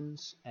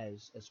Americans,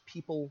 as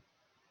people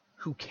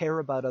who care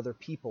about other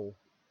people,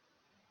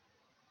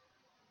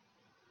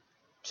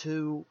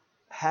 to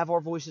have our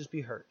voices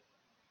be heard.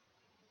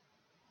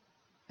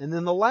 And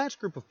then the last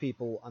group of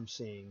people I'm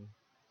seeing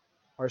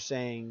are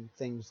saying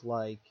things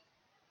like,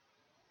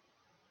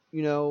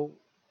 you know,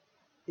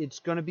 it's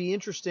going to be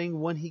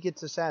interesting when he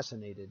gets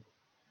assassinated.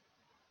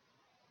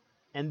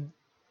 And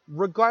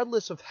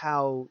regardless of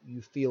how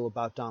you feel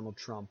about Donald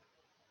Trump,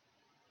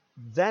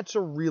 that's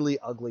a really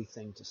ugly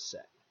thing to say.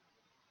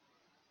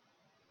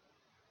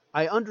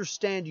 I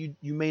understand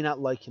you may not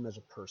like him as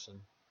a person.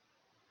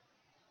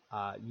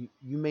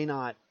 You may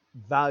not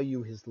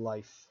value his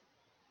life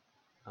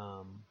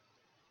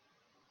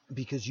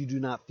because you do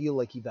not feel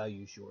like he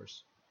values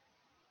yours.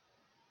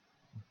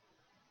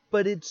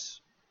 But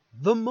it's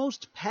the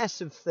most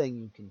passive thing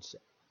you can say.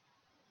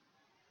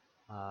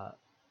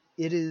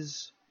 It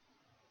is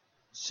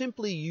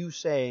simply you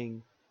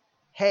saying,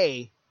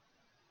 hey,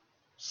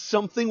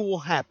 something will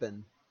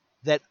happen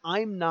that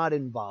I'm not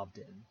involved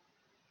in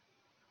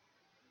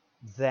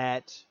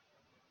that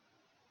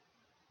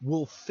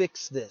will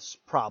fix this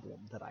problem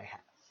that I have.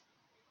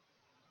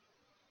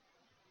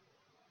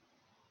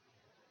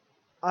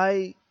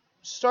 I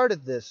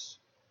started this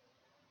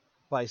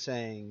by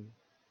saying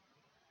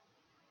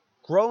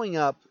growing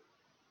up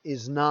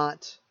is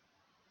not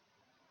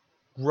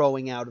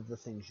growing out of the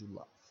things you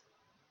love.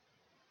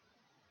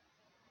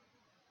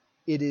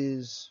 It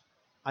is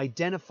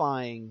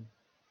identifying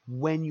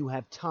when you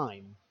have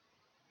time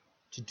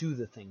to do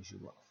the things you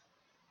love.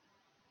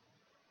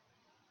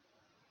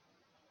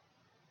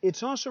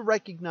 It's also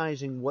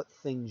recognizing what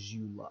things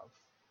you love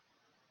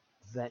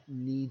that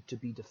need to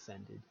be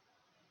defended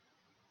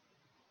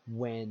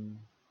when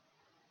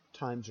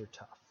times are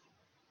tough.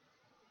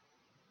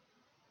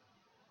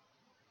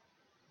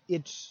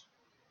 It's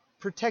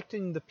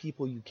protecting the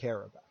people you care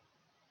about.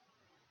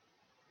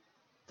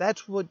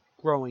 That's what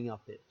growing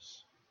up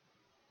is.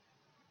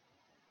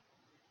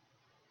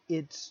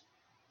 It's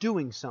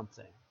doing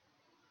something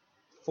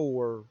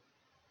for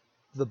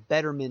the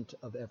betterment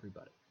of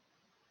everybody.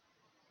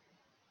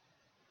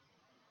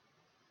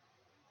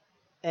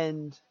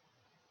 And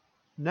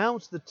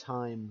now's the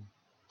time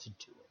to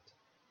do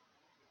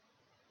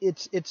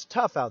it. It's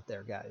tough out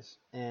there, guys.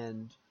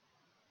 And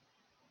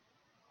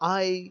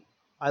I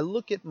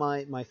look at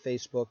my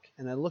Facebook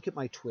and I look at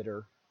my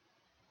Twitter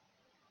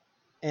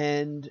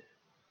and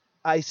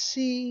I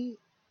see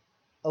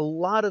a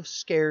lot of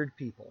scared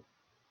people,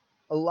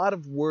 a lot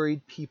of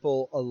worried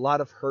people, a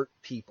lot of hurt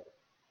people.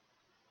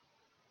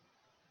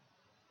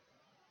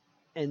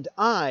 And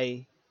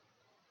I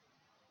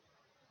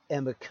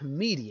am a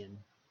comedian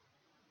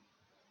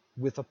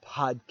with a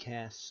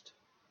podcast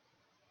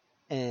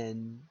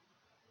and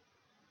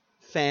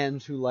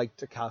fans who like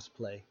to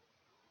cosplay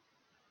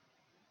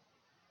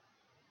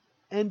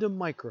and a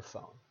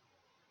microphone.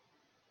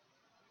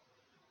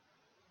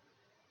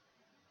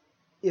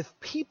 If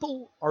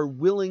people are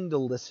willing to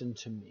listen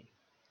to me,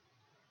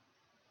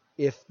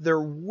 if they're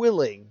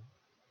willing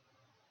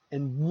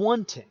and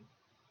wanting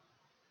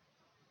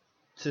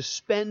to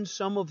spend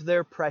some of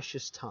their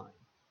precious time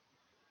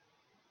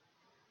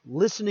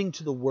listening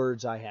to the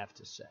words I have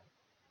to say,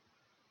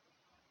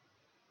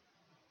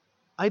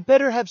 I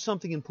better have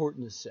something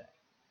important to say.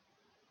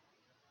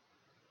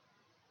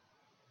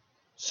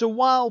 So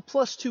while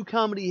Plus Two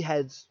Comedy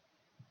has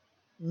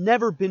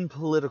never been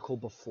political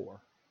before,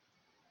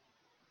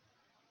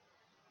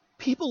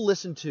 people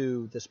listen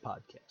to this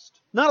podcast.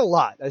 Not a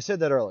lot. I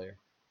said that earlier.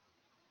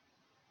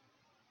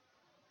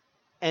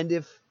 And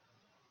if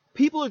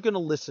people are going to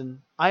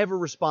listen, I have a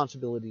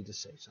responsibility to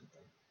say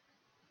something.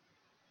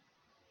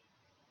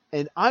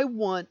 And I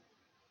want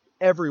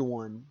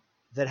everyone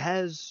that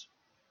has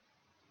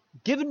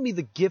given me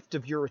the gift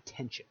of your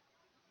attention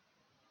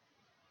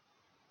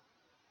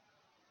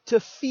to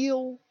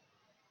feel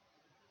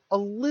a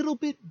little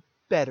bit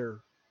better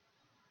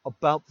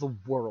about the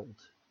world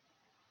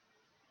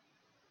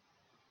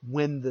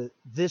when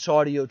this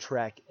audio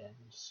track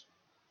ends.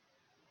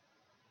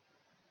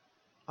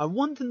 I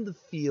want them to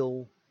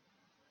feel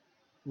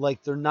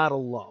like they're not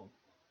alone,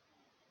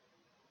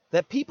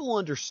 that people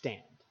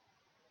understand,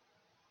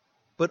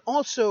 but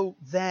also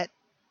that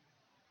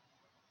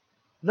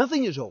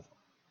nothing is over.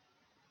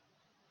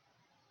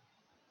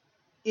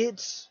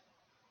 It's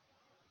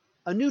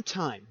a new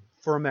time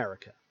for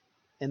America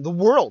and the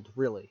world,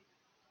 really.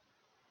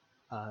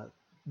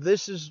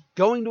 This is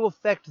going to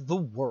affect the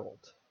world.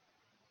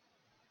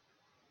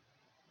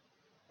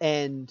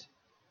 And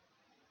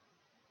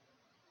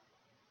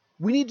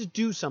we need to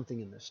do something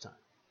in this time.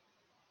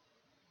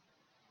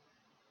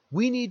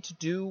 We need to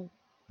do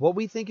what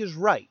we think is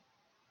right.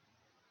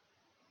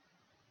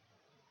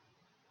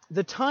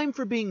 The time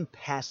for being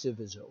passive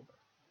is over.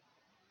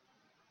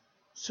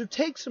 So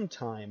take some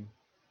time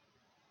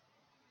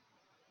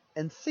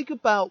and think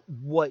about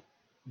what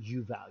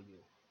you value.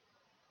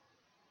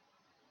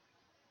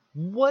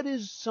 What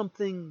is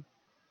something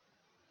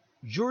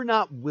you're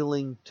not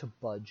willing to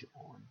budge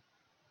on?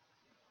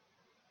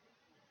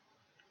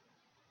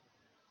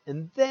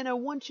 And then I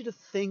want you to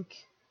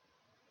think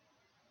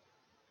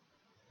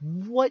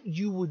what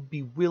you would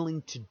be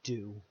willing to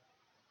do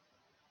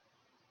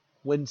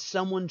when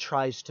someone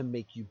tries to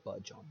make you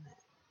budge on that.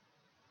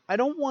 I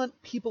don't want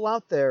people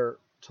out there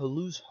to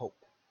lose hope.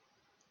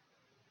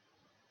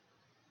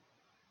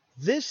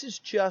 This is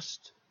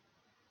just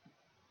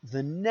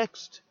the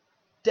next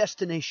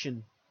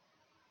destination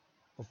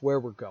of where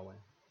we're going.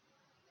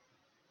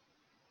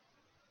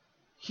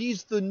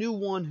 He's the new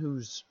one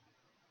who's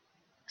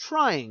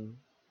trying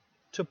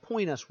to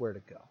point us where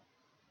to go.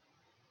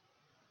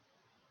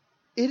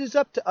 It is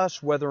up to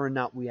us whether or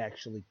not we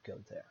actually go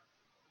there.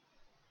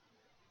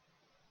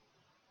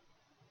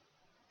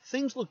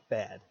 Things look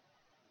bad,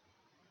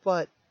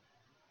 but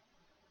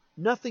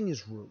nothing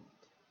is ruined.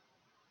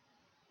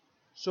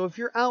 So if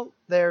you're out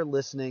there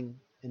listening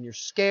and you're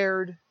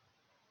scared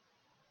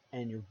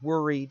and you're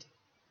worried,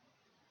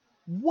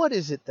 what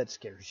is it that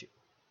scares you?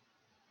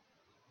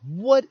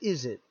 What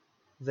is it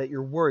that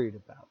you're worried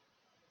about?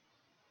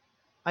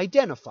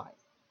 Identify it.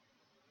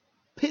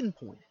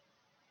 Pinpoint it.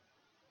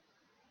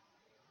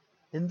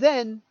 And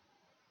then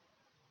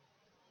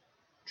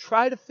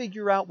try to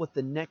figure out what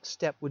the next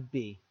step would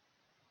be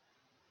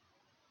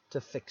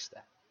to fix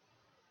that.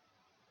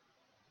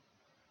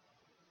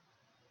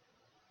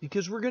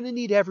 Because we're going to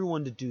need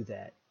everyone to do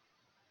that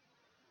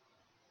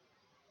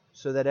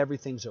so that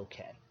everything's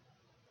okay.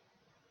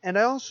 And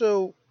I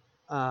also,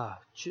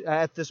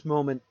 at this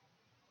moment,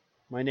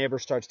 my neighbor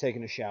starts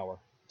taking a shower.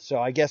 So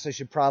I guess I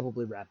should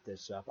probably wrap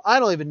this up. I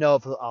don't even know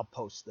if I'll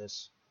post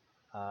this.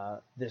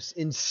 This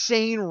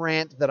insane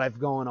rant that I've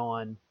gone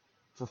on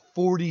for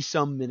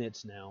 40-some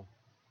minutes now.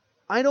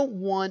 I don't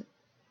want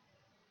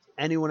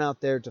anyone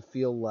out there to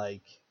feel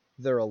like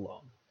they're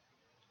alone.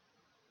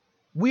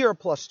 We are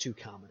Plus Two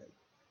Comedy.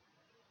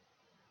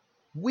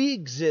 We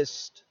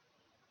exist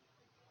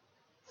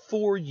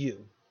for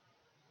you,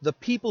 the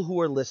people who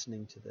are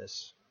listening to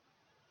this,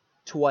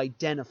 to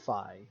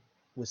identify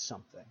with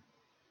something.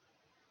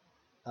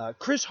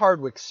 Chris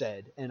Hardwick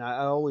said, and I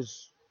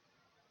always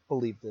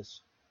believe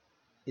this,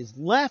 is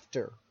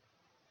laughter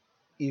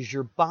is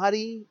your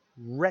body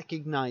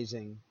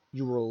recognizing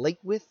you relate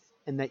with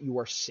and that you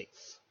are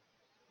safe.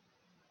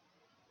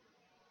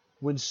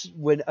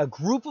 When a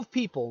group of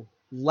people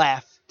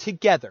laugh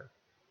together,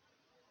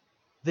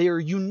 they are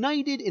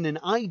united in an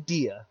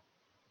idea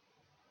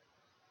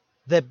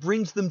that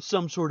brings them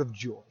some sort of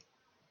joy.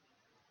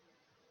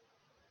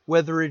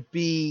 Whether it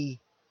be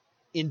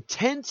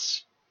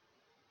intense,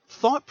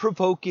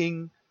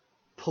 thought-provoking,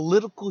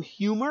 political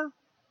humor,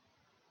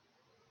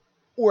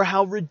 or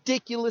how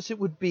ridiculous it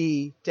would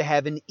be to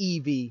have an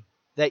Eevee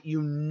that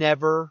you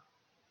never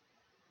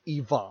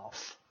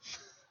evolve.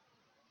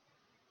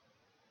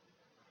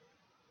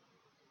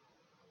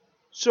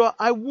 So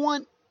I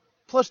want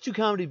Plus Two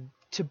Comedy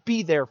to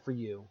be there for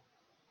you,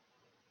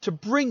 to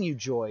bring you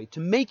joy, to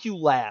make you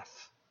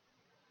laugh,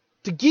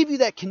 to give you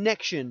that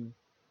connection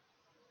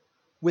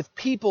with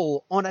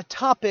people on a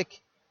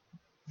topic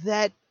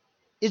that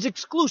is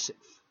exclusive.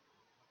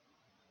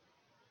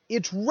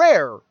 it's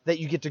rare that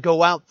you get to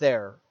go out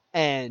there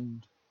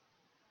and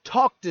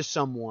talk to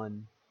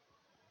someone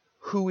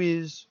who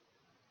is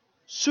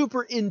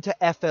super into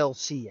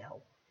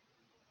FLCL.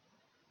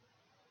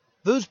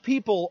 Those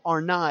people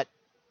are not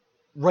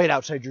right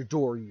outside your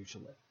door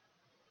usually.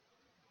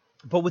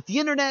 But with the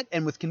internet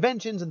and with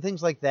conventions and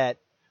things like that,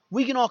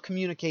 we can all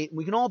communicate and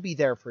we can all be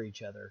there for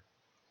each other.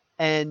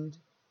 And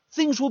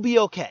things will be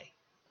okay.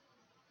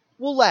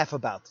 We'll laugh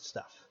about the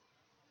stuff.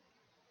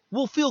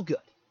 We'll feel good.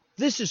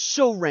 This is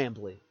so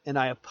rambly, and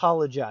I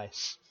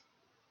apologize.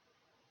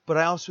 But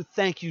I also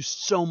thank you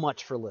so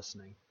much for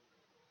listening.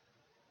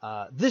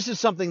 This is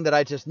something that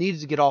I just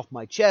needed to get off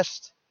my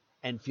chest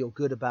and feel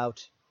good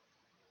about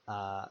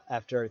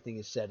after everything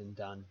is said and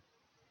done.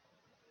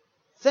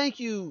 Thank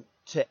you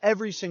to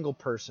every single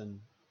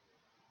person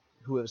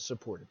who has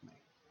supported me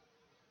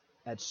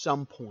at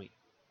some point.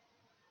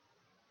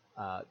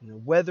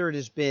 Whether it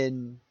has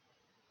been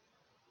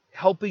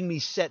helping me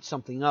set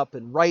something up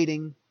in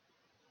writing,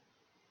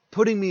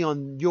 putting me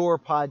on your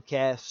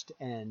podcast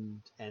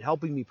and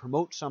helping me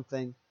promote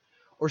something,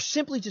 or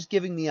simply just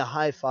giving me a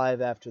high five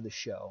after the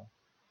show.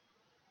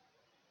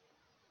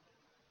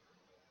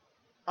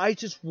 I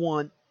just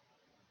want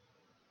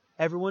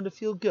everyone to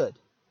feel good.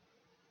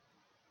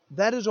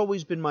 That has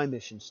always been my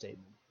mission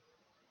statement.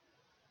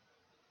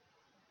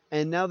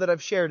 And now that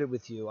I've shared it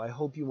with you, I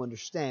hope you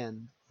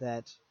understand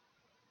that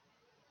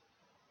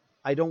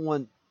I don't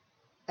want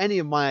any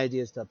of my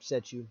ideas to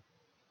upset you.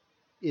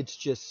 It's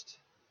just,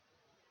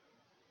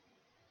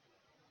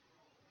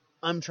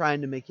 I'm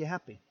trying to make you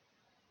happy.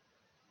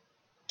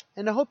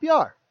 And I hope you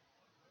are.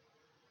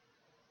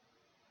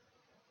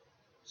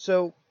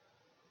 So,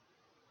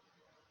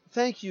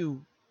 thank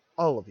you,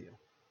 all of you,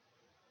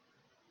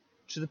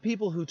 to the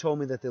people who told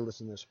me that they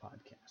listen to this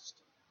podcast.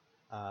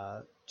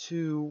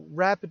 To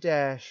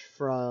Rapidash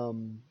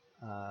from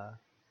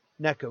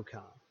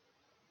NecoCon.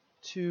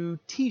 To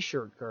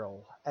T-Shirt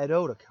Girl at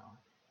Otakon.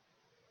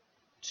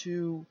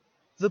 To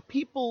the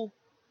people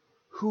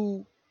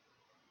who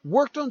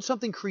worked on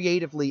something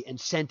creatively and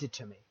sent it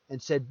to me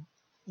and said,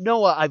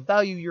 Noah, I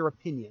value your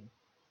opinion.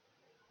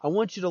 I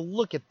want you to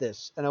look at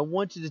this and I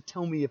want you to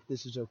tell me if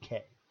this is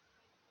okay.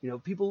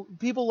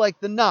 People like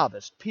the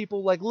Novice,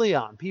 people like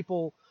Leon,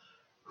 people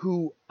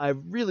who I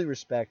really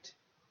respect,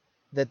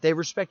 that they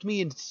respect me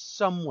in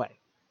some way.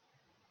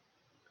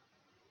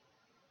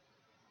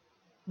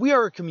 We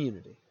are a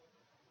community.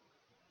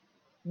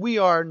 We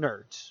are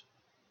nerds.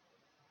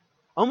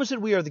 I almost said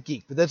we are the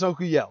geek, but that's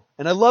Uncle Yo.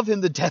 And I love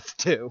him to death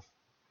too.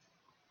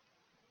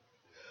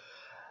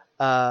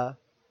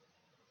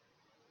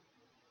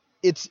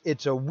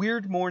 It's a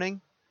weird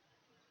morning.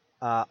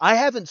 I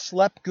haven't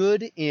slept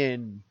good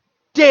in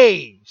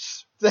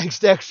days, thanks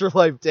to Extra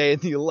Life Day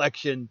and the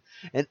election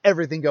and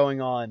everything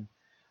going on.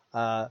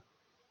 But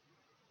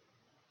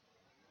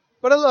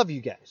I love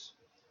you guys.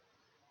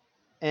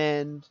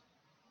 And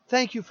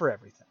thank you for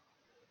everything.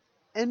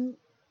 And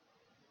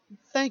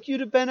thank you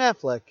to Ben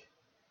Affleck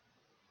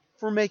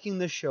for making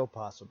this show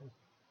possible.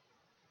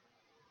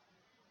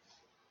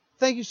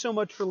 Thank you so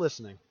much for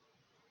listening.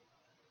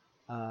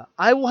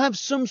 I will have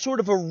some sort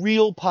of a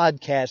real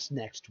podcast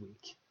next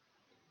week.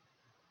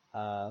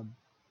 But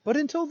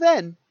until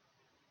then,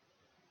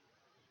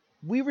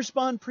 we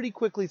respond pretty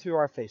quickly through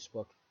our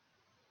Facebook.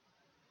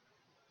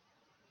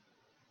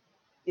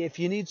 If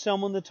you need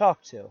someone to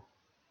talk to,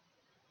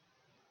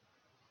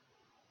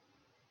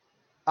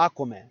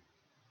 Aquaman.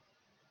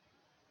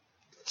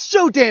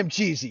 So damn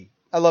cheesy.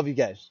 I love you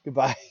guys.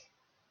 Goodbye.